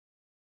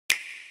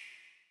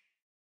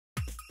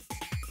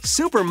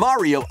Super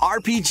Mario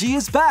RPG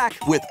is back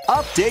with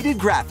updated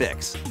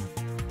graphics.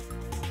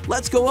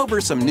 Let's go over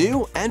some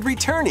new and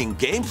returning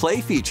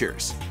gameplay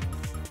features.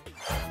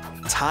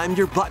 Time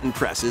your button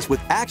presses with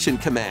action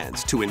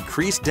commands to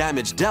increase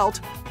damage dealt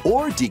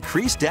or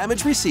decrease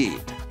damage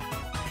received.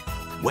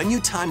 When you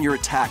time your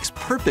attacks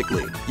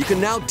perfectly, you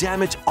can now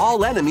damage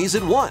all enemies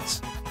at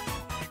once.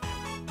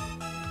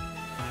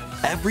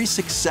 Every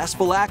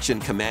successful action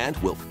command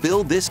will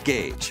fill this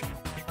gauge.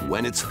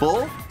 When it's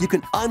full, you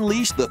can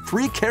unleash the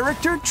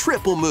 3-character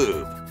triple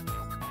move.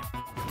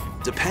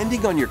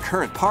 Depending on your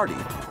current party,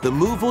 the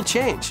move will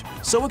change,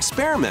 so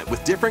experiment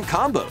with different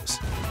combos.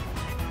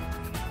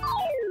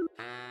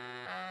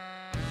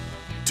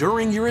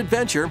 During your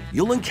adventure,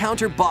 you'll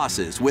encounter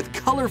bosses with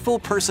colorful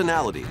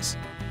personalities.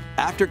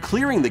 After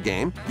clearing the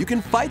game, you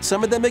can fight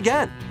some of them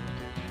again.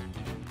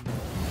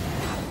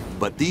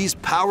 But these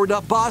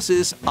powered-up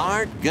bosses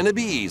aren't gonna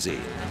be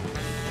easy.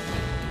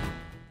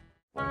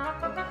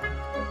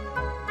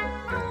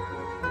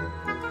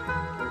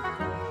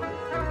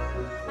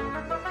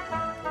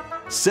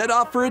 Set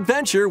off for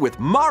adventure with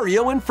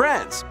Mario and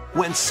Friends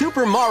when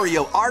Super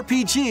Mario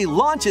RPG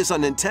launches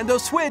on Nintendo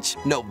Switch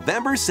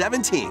November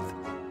 17th.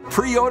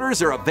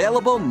 Pre-orders are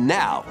available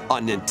now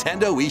on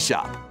Nintendo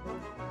eShop.